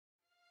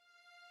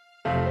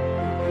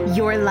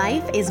Your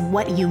life is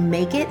what you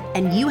make it,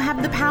 and you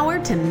have the power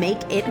to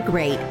make it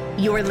great.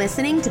 You're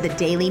listening to the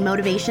Daily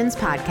Motivations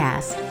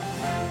Podcast.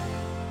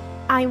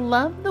 I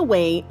love the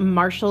way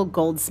Marshall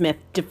Goldsmith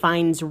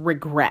defines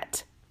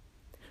regret.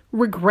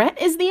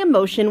 Regret is the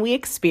emotion we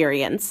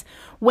experience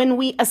when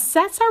we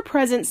assess our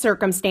present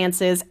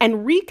circumstances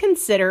and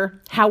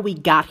reconsider how we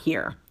got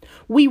here.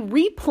 We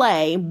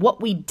replay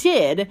what we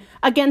did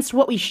against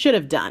what we should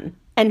have done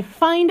and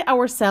find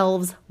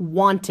ourselves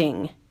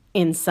wanting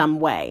in some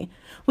way.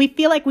 We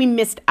feel like we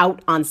missed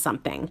out on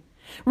something.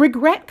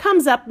 Regret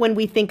comes up when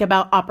we think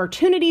about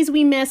opportunities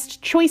we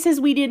missed,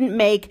 choices we didn't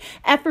make,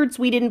 efforts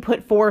we didn't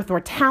put forth, or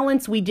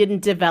talents we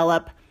didn't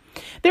develop.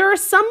 There are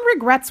some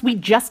regrets we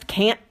just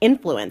can't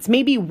influence,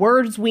 maybe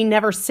words we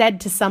never said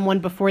to someone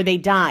before they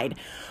died.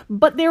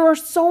 But there are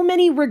so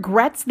many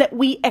regrets that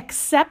we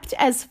accept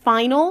as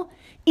final,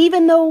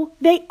 even though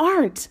they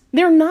aren't.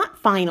 They're not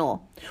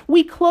final.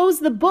 We close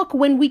the book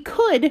when we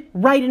could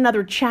write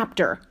another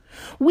chapter.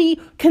 We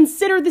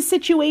consider the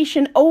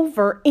situation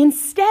over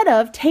instead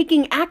of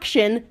taking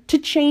action to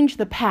change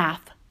the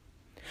path.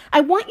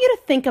 I want you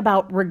to think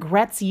about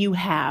regrets you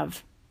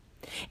have.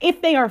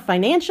 If they are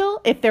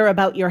financial, if they're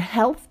about your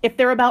health, if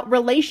they're about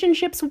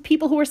relationships with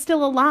people who are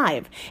still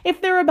alive,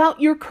 if they're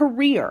about your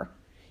career,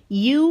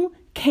 you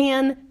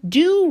can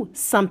do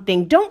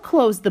something. Don't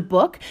close the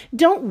book,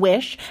 don't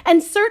wish,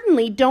 and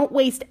certainly don't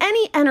waste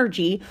any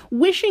energy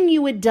wishing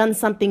you had done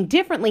something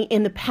differently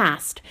in the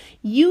past.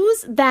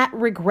 Use that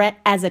regret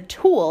as a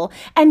tool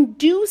and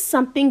do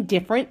something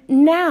different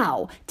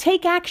now.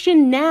 Take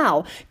action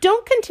now.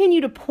 Don't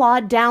continue to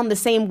plod down the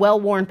same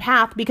well-worn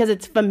path because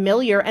it's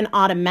familiar and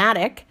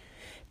automatic.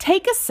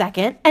 Take a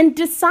second and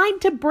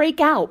decide to break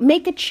out,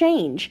 make a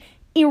change,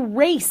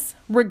 erase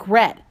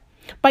regret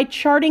by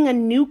charting a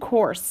new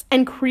course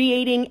and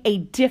creating a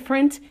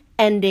different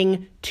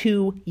ending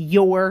to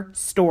your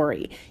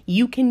story.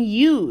 You can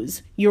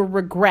use your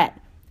regret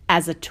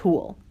as a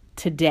tool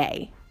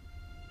today.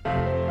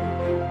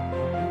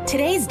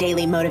 Today's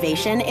daily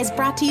motivation is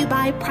brought to you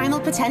by Primal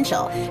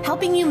Potential,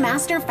 helping you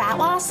master fat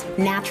loss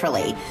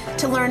naturally.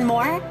 To learn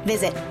more,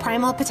 visit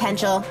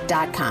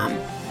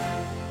primalpotential.com.